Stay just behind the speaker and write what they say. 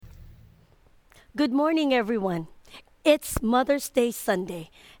Good morning, everyone. It's Mother's Day Sunday,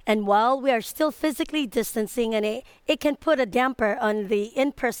 and while we are still physically distancing and it can put a damper on the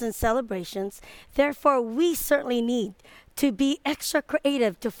in person celebrations, therefore, we certainly need to be extra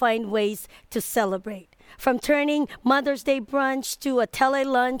creative to find ways to celebrate. From turning Mother's Day brunch to a tele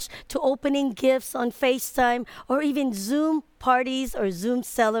lunch to opening gifts on FaceTime or even Zoom parties or Zoom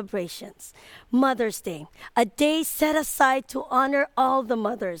celebrations. Mother's Day, a day set aside to honor all the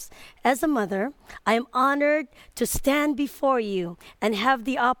mothers. As a mother, I am honored to stand before you and have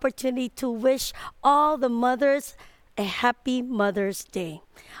the opportunity to wish all the mothers a happy Mother's Day.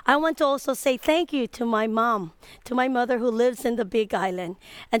 I want to also say thank you to my mom, to my mother who lives in the Big Island,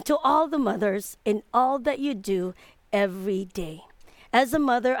 and to all the mothers in all that you do every day. As a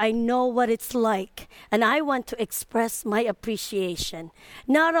mother, I know what it's like, and I want to express my appreciation.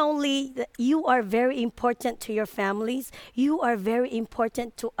 Not only that you are very important to your families, you are very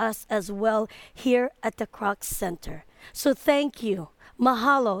important to us as well here at the Crocs Center. So thank you.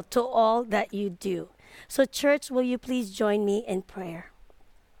 Mahalo to all that you do. So church, will you please join me in prayer?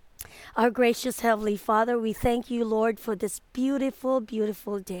 Our gracious Heavenly Father, we thank you, Lord, for this beautiful,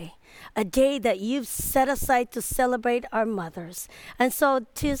 beautiful day. A day that you've set aside to celebrate our mothers. And so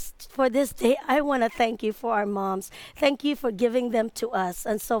just for this day, I want to thank you for our moms. Thank you for giving them to us.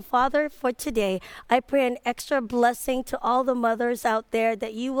 And so, Father, for today, I pray an extra blessing to all the mothers out there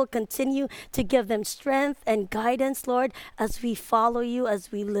that you will continue to give them strength and guidance, Lord, as we follow you,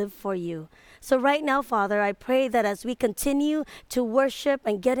 as we live for you. So right now, Father, I pray that as we continue to worship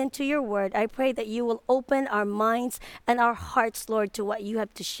and get into your word, I pray that you will open our minds and our hearts, Lord, to what you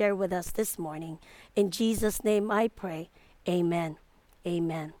have to share with us this morning. In Jesus' name I pray. Amen.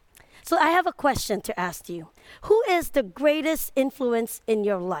 Amen. So I have a question to ask you. Who is the greatest influence in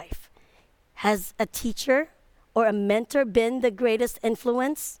your life? Has a teacher or a mentor been the greatest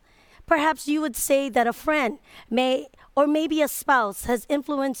influence? Perhaps you would say that a friend or maybe a spouse has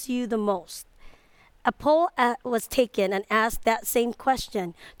influenced you the most. A poll was taken and asked that same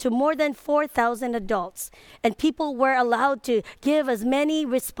question to more than 4,000 adults, and people were allowed to give as many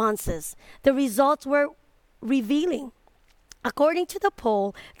responses. The results were revealing. According to the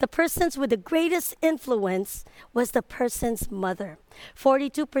poll, the persons with the greatest influence was the person's mother.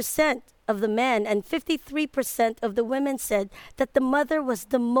 42% of the men and 53% of the women said that the mother was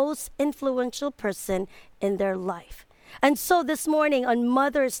the most influential person in their life. And so this morning on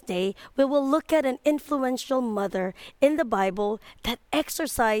Mother's Day, we will look at an influential mother in the Bible that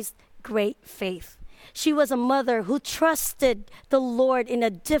exercised great faith. She was a mother who trusted the Lord in a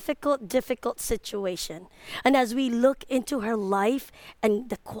difficult situation. And as we look into her life and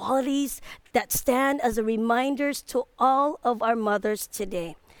the qualities that stand as a reminders to all of our mothers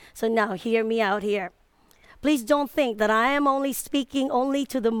today. So now hear me out here. Please don't think that I am only speaking only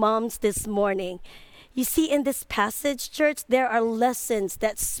to the moms this morning. You see, in this passage, church, there are lessons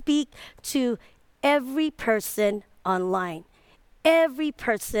that speak to every person online. Every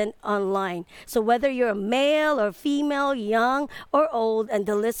person online. So whether you're a male or female, young or old, and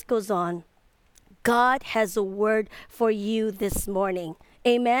the list goes on, God has a word for you this morning.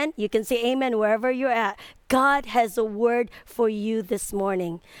 Amen? You can say amen wherever you're at. God has a word for you this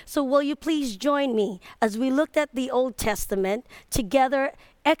morning. So will you please join me as we looked at the Old Testament together,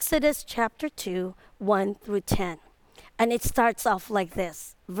 Exodus chapter 2, 1 through 10. And it starts off like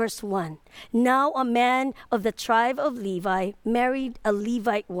this, verse 1. Now a man of the tribe of Levi married a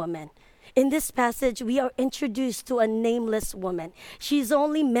Levite woman. In this passage, we are introduced to a nameless woman. She's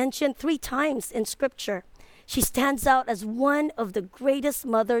only mentioned 3 times in Scripture. She stands out as one of the greatest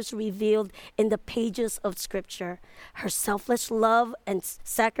mothers revealed in the pages of Scripture. Her selfless love and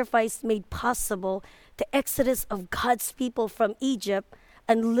sacrifice made possible the exodus of God's people from Egypt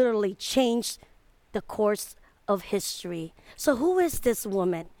and literally changed the course of history. So who is this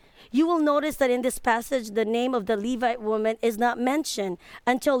woman? You will notice that in this passage, the name of the Levite woman is not mentioned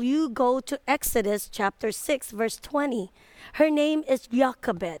until you go to Exodus chapter 6, verse 20. Her name is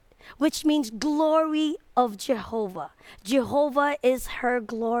Jochebed, which means glory of Jehovah. Jehovah is her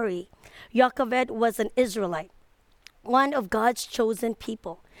glory. Jochebed was an Israelite, one of God's chosen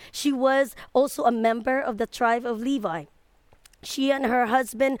people. She was also a member of the tribe of Levi. She and her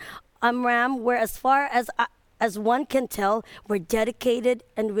husband Amram were, as far as one can tell, were dedicated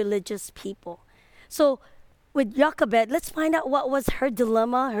and religious people. So with Jochebed, let's find out what was her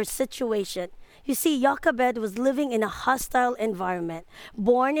dilemma, her situation. You see, Jochebed was living in a hostile environment.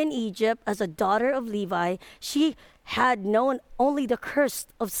 Born in Egypt as a daughter of Levi, she had known only the curse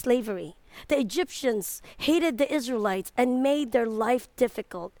of slavery. The Egyptians hated the Israelites and made their life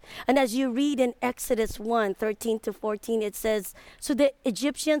difficult. And as you read in Exodus 1:13-14, it says, "So the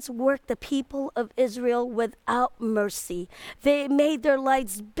Egyptians worked the people of Israel without mercy. They made their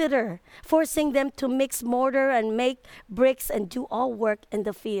lives bitter, forcing them to mix mortar and make bricks and do all work in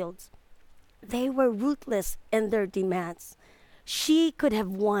the fields. They were ruthless in their demands." She could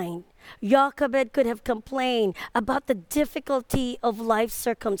have whined. Jochebed could have complained about the difficulty of life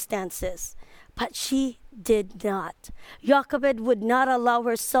circumstances, but she did not. Jochebed would not allow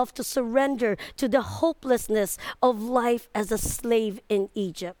herself to surrender to the hopelessness of life as a slave in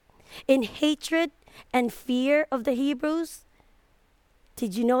Egypt. In hatred and fear of the Hebrews,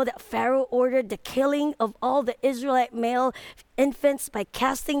 did you know that Pharaoh ordered the killing of all the Israelite male infants by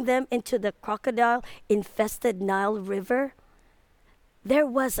casting them into the crocodile-infested Nile River? There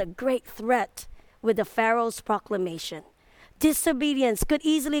was a great threat with the Pharaoh's proclamation. Disobedience could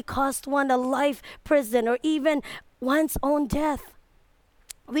easily cost one a life prison or even one's own death.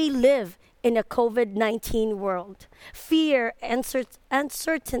 We live in a COVID-19 world. Fear,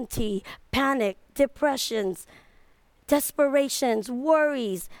 uncertainty, panic, depressions, desperations,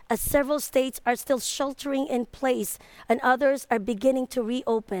 worries, as several states are still sheltering in place and others are beginning to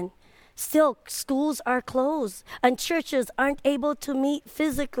reopen. Still, schools are closed and churches aren't able to meet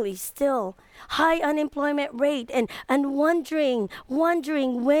physically still. High unemployment rate and wondering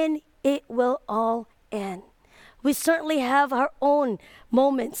when it will all end. We certainly have our own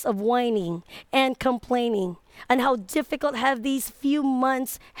moments of whining and complaining and how difficult have these few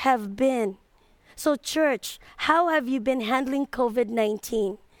months have been. So church, how have you been handling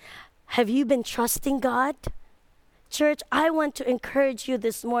COVID-19? Have you been trusting God? Church, I want to encourage you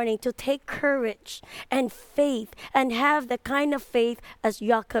this morning to take courage and faith and have the kind of faith as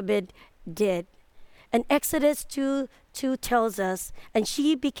Jochebed did. And Exodus 2:2 tells us, "And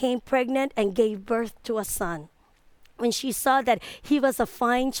she became pregnant and gave birth to a son. When she saw that he was a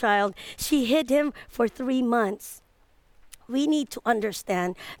fine child, she hid him for 3 months." We need to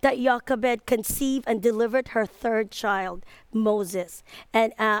understand that Jochebed conceived and delivered her third child, Moses.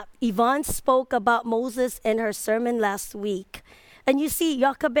 And Yvonne spoke about Moses in her sermon last week. And you see,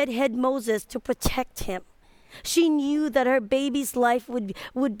 Jochebed hid Moses to protect him. She knew that her baby's life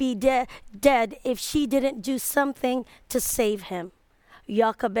would be dead if she didn't do something to save him.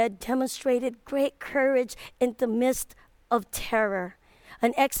 Jochebed demonstrated great courage in the midst of terror.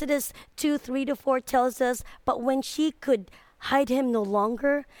 And Exodus 2:3-4 tells us, "But when she could hide him no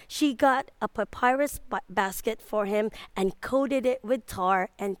longer, she got a papyrus basket for him and coated it with tar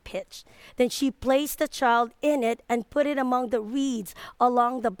and pitch. Then she placed the child in it and put it among the reeds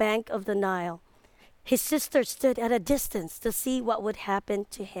along the bank of the Nile. His sister stood at a distance to see what would happen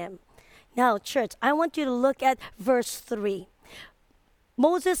to him." Now, church, I want you to look at verse 3.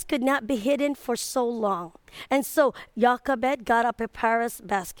 Moses could not be hidden for so long. And so Jochebed got a papyrus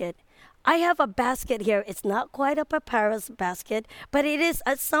basket. I have a basket here. It's not quite a papyrus basket, but it is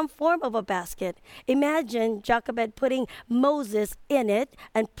some form of a basket. Imagine Jochebed putting Moses in it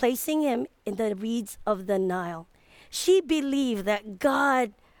and placing him in the reeds of the Nile. She believed that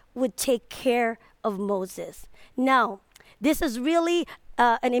God would take care of Moses. Now, this is really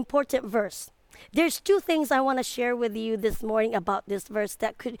an important verse. There's 2 things I want to share with you this morning about this verse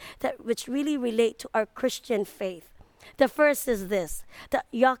which really relate to our Christian faith. The first is this, that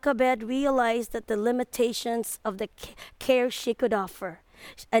Jochebed realized that the limitations of the care she could offer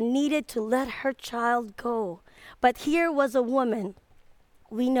and needed to let her child go. But here was a woman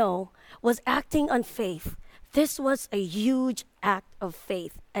we know was acting on faith. This was a huge act of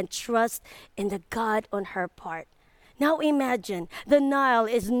faith and trust in the God on her part. Now imagine, the Nile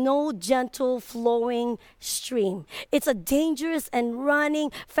is no gentle flowing stream. It's a dangerous and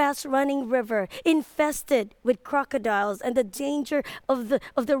fast-running river, infested with crocodiles and the danger of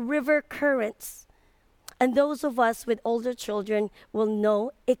the river currents. And those of us with older children will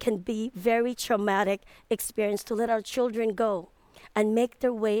know it can be very traumatic experience to let our children go and make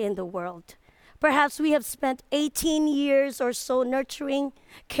their way in the world. Perhaps we have spent 18 years or so nurturing,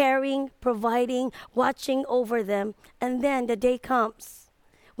 caring, providing, watching over them, and then the day comes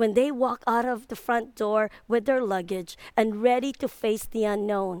when they walk out of the front door with their luggage and ready to face the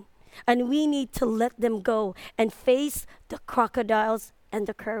unknown. And we need to let them go and face the crocodiles and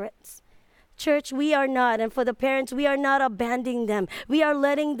the currents. Church, we are not, and for the parents, we are not abandoning them. We are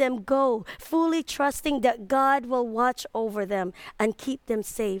letting them go, fully trusting that God will watch over them and keep them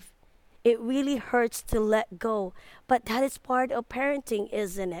safe. It really hurts to let go, but that is part of parenting,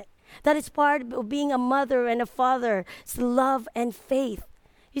 isn't it? That is part of being a mother and a father's love and faith.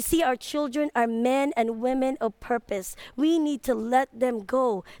 You see, our children are men and women of purpose. We need to let them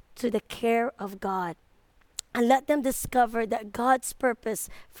go to the care of God and let them discover that God's purpose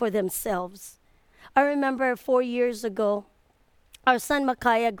for themselves. I remember 4 years ago, our son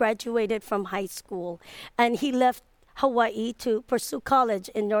Micaiah graduated from high school, and he left Hawaii to pursue college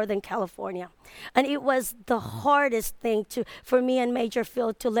in Northern California. And it was the hardest thing for me and Major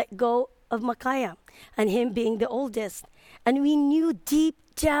Phil to let go of Micaiah, and him being the oldest. And we knew deep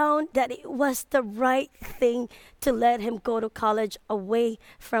down that it was the right thing to let him go to college away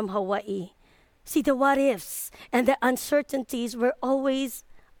from Hawaii. See, the what ifs and the uncertainties were always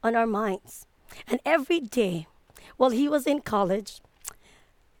on our minds. And every day while he was in college,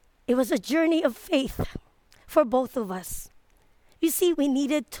 it was a journey of faith for both of us. You see, we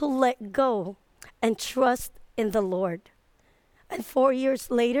needed to let go and trust in the Lord. And 4 years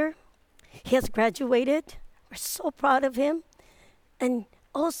later, he has graduated. We're so proud of him. And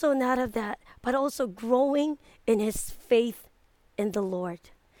also not of that, but also growing in his faith in the Lord.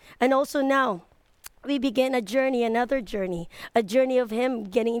 And also now, we begin another journey, a journey of him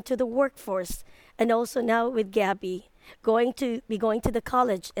getting into the workforce. And also now with Gabby, going to the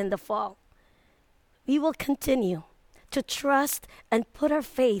college in the fall. We will continue to trust and put our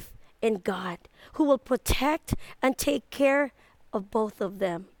faith in God, who will protect and take care of both of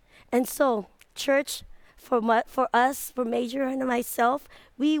them. And so, church, for us, for Major and myself,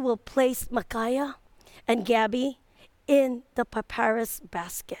 we will place Micaiah and Gabby in the papyrus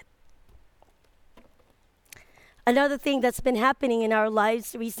basket. Another thing that's been happening in our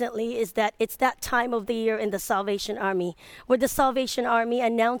lives recently is that it's that time of the year in the Salvation Army, where the Salvation Army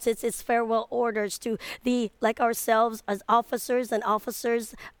announces its farewell orders to like ourselves as officers and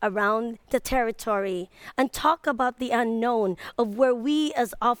officers around the territory, and talk about the unknown of where we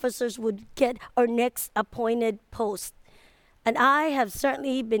as officers would get our next appointed post. And I have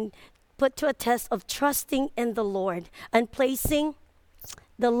certainly been put to a test of trusting in the Lord and placing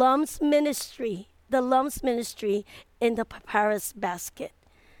the Lum's ministry in the papyrus basket.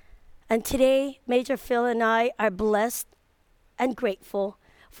 And today, Major Phil and I are blessed and grateful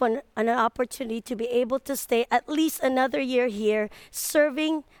for an opportunity to be able to stay at least another year here,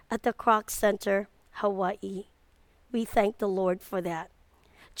 serving at the Kroc Center, Hawaii. We thank the Lord for that.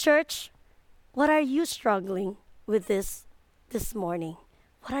 Church, what are you struggling with this morning?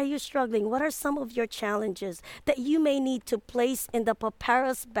 What are you struggling? What are some of your challenges that you may need to place in the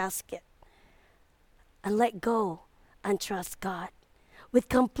papyrus basket? And let go and trust God with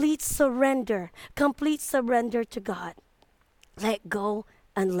complete surrender to God. Let go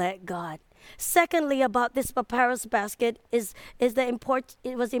and let God. Secondly, about this papyrus basket it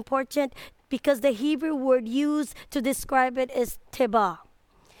was important because the Hebrew word used to describe it is tebah.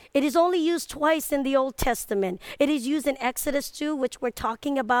 It is only used twice in the Old Testament. It is used in Exodus 2, which we're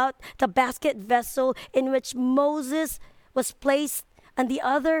talking about, the basket vessel in which Moses was placed, and the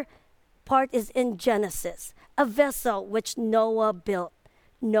other part is in Genesis, a vessel which Noah built,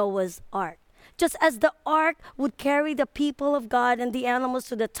 Noah's ark. Just as the ark would carry the people of God and the animals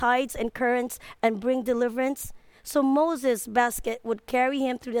through the tides and currents and bring deliverance, so Moses' basket would carry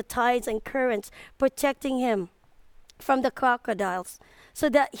him through the tides and currents, protecting him from the crocodiles, so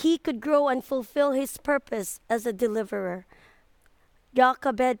that he could grow and fulfill his purpose as a deliverer.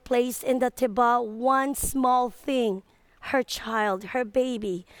 Jochebed placed in the tebah one small thing, her child, her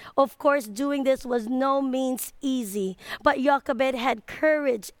baby. Of course, doing this was no means easy, but Jochebed had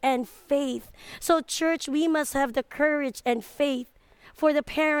courage and faith. So, church, we must have the courage and faith. For the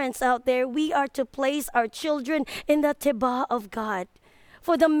parents out there, we are to place our children in the tebah of God.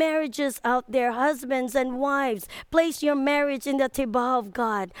 For the marriages out there, husbands and wives, place your marriage in the tebah of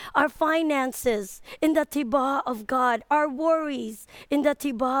God. Our finances in the tebah of God. Our worries in the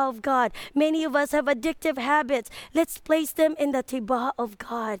tebah of God. Many of us have addictive habits. Let's place them in the tebah of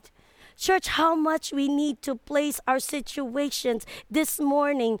God. Church, how much we need to place our situations this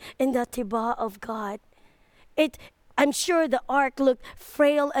morning in the tebah of God. I'm sure the ark looked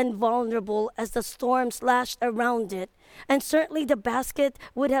frail and vulnerable as the storms lashed around it. And certainly the basket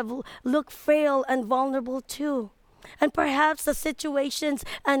would have looked frail and vulnerable too. And perhaps the situations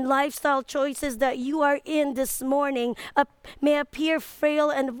and lifestyle choices that you are in this morning may appear frail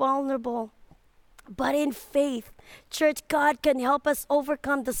and vulnerable. But in faith, church, God can help us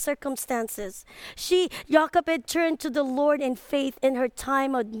overcome the circumstances. Jochebed turned to the Lord in faith in her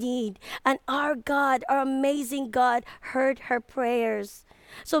time of need. And our God, our amazing God, heard her prayers.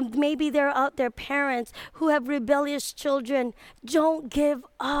 So maybe there are out there parents who have rebellious children. Don't give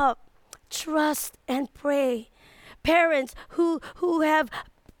up. Trust and pray. Parents who have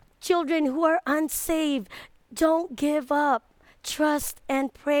children who are unsaved. Don't give up. Trust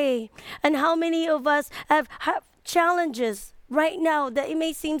and pray. And how many of us have challenges right now that it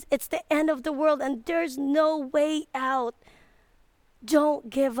may seem it's the end of the world and there's no way out? Don't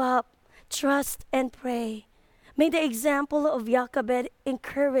give up. Trust and pray. May the example of Jochebed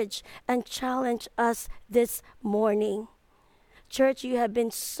encourage and challenge us this morning. Church, you have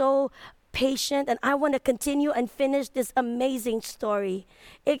been so patient, and I want to continue and finish this amazing story.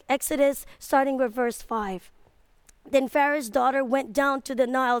 Exodus, starting with verse 5. Then Pharaoh's daughter went down to the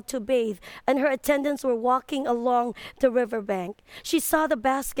Nile to bathe, and her attendants were walking along the riverbank. She saw the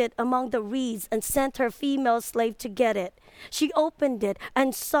basket among the reeds and sent her female slave to get it. She opened it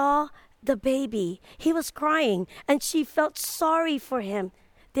and saw the baby. He was crying, and she felt sorry for him.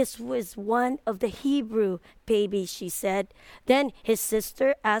 This was one of the Hebrew babies, she said. Then his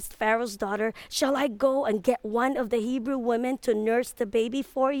sister asked Pharaoh's daughter, "Shall I go and get one of the Hebrew women to nurse the baby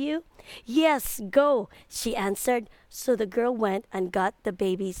for you?" "Yes, go," she answered. So the girl went and got the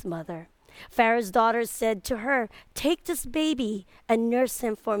baby's mother. Pharaoh's daughter said to her, "Take this baby and nurse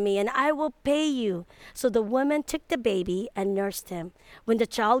him for me, and I will pay you." So the woman took the baby and nursed him. When the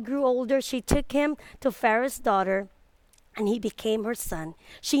child grew older, she took him to Pharaoh's daughter, and he became her son.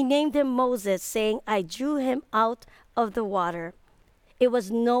 She named him Moses, saying, "I drew him out of the water." It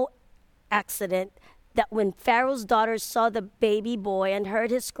was no accident that when Pharaoh's daughter saw the baby boy and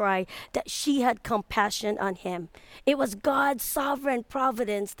heard his cry, that she had compassion on him. It was God's sovereign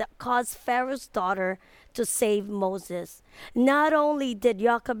providence that caused Pharaoh's daughter to save Moses. Not only did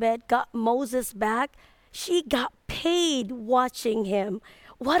Jochebed got Moses back, she got paid watching him.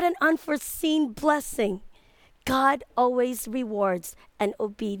 What an unforeseen blessing. God always rewards an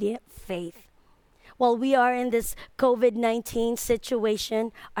obedient faith. While we are in this COVID-19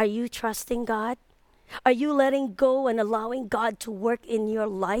 situation, are you trusting God? Are you letting go and allowing God to work in your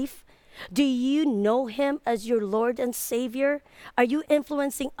life? Do you know Him as your Lord and Savior? Are you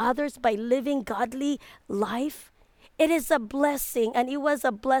influencing others by living godly life? It is a blessing, and it was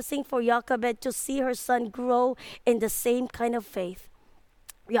a blessing for Jochebed to see her son grow in the same kind of faith.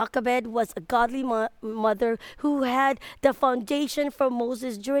 Jochebed was a godly mother who had the foundation for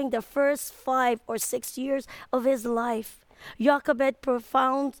Moses during the first 5 or 6 years of his life. Jochebed's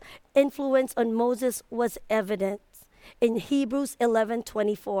profound influence on Moses was evident in Hebrews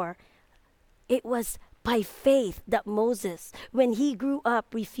 11:24. It was by faith that Moses, when he grew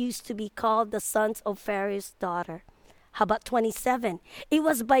up, refused to be called the son of Pharaoh's daughter. How about 27? It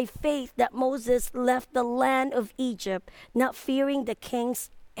was by faith that Moses left the land of Egypt, not fearing the king's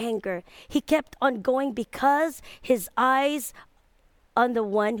anger. He kept on going because his eyes on the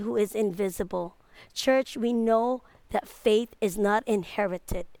one who is invisible. Church, we know that faith is not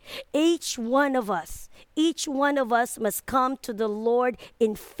inherited. Each one of us must come to the Lord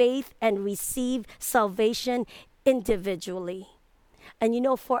in faith and receive salvation individually.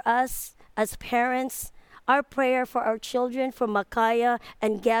 And for us as parents, our prayer for our children, for Micaiah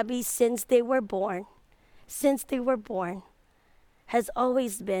and Gabby since they were born, has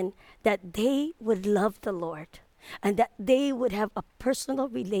always been that they would love the Lord and that they would have a personal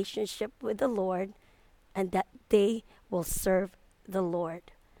relationship with the Lord and that they will serve the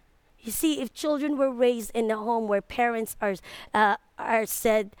Lord. You see, if children were raised in a home where parents are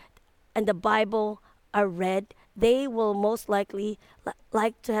said and the Bible are read, they will most likely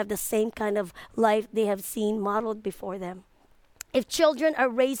like to have the same kind of life they have seen modeled before them. If children are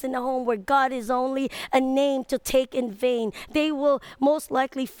raised in a home where God is only a name to take in vain, they will most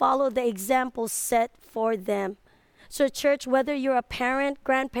likely follow the example set for them. So church, whether you're a parent,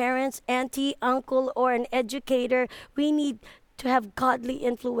 grandparents, auntie, uncle, or an educator, we need to have godly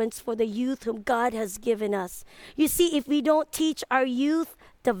influence for the youth whom God has given us. You see, if we don't teach our youth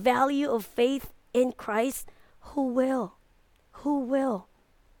the value of faith in Christ, who will? Who will?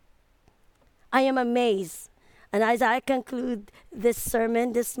 I am amazed. And as I conclude this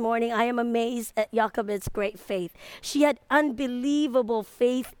sermon this morning, I am amazed at Jochebed's great faith. She had unbelievable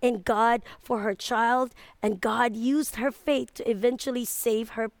faith in God for her child, and God used her faith to eventually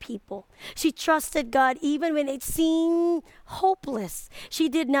save her people. She trusted God even when it seemed hopeless. She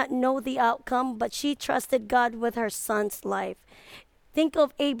did not know the outcome, but she trusted God with her son's life. Think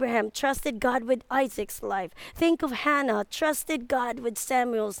of Abraham, trusted God with Isaac's life. Think of Hannah, trusted God with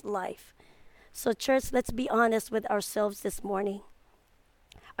Samuel's life. So church, let's be honest with ourselves this morning.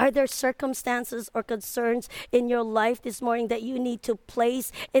 Are there circumstances or concerns in your life this morning that you need to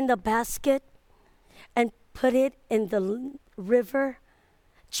place in the basket and put it in the river?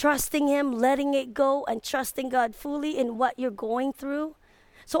 Trusting Him, letting it go, and trusting God fully in what you're going through?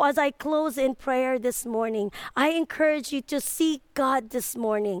 So as I close in prayer this morning, I encourage you to seek God this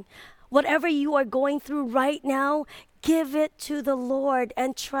morning. Whatever you are going through right now, Give it to the Lord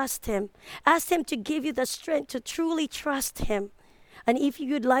and trust Him. Ask Him to give you the strength to truly trust Him. And if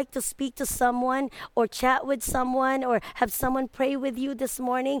you'd like to speak to someone or chat with someone or have someone pray with you this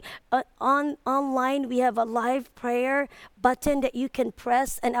morning, online we have a live prayer button that you can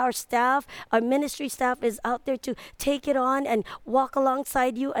press, and our ministry staff is out there to take it on and walk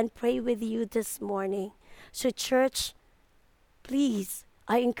alongside you and pray with you this morning. So church, please,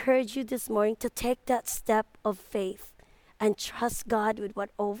 I encourage you this morning to take that step of faith and trust God with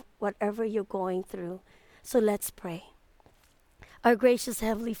whatever you're going through. So let's pray. Our gracious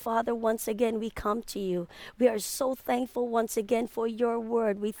Heavenly Father, once again we come to you. We are so thankful once again for your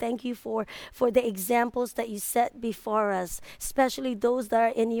word. We thank you for the examples that you set before us, especially those that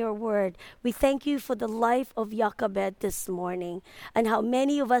are in your word. We thank you for the life of Jochebed this morning and how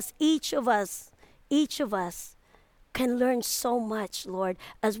many of us, each of us, can learn so much, Lord,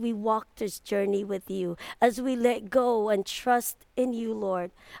 as we walk this journey with you, as we let go and trust in you,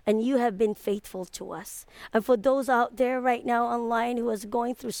 Lord. And you have been faithful to us. And for those out there right now online who is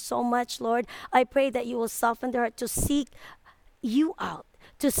going through so much, Lord, I pray that you will soften their heart to seek you out,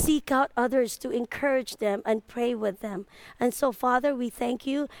 to seek out others, to encourage them and pray with them. And so, Father, we thank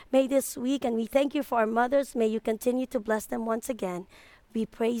you. May this week, and we thank you for our mothers, may you continue to bless them once again. We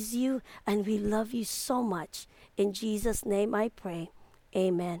praise you and we love you so much. In Jesus' name I pray.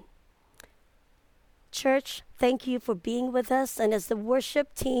 Amen. Church, thank you for being with us. And as the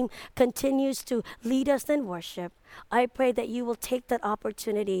worship team continues to lead us in worship, I pray that you will take that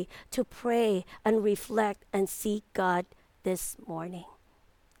opportunity to pray and reflect and seek God this morning.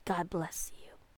 God bless you.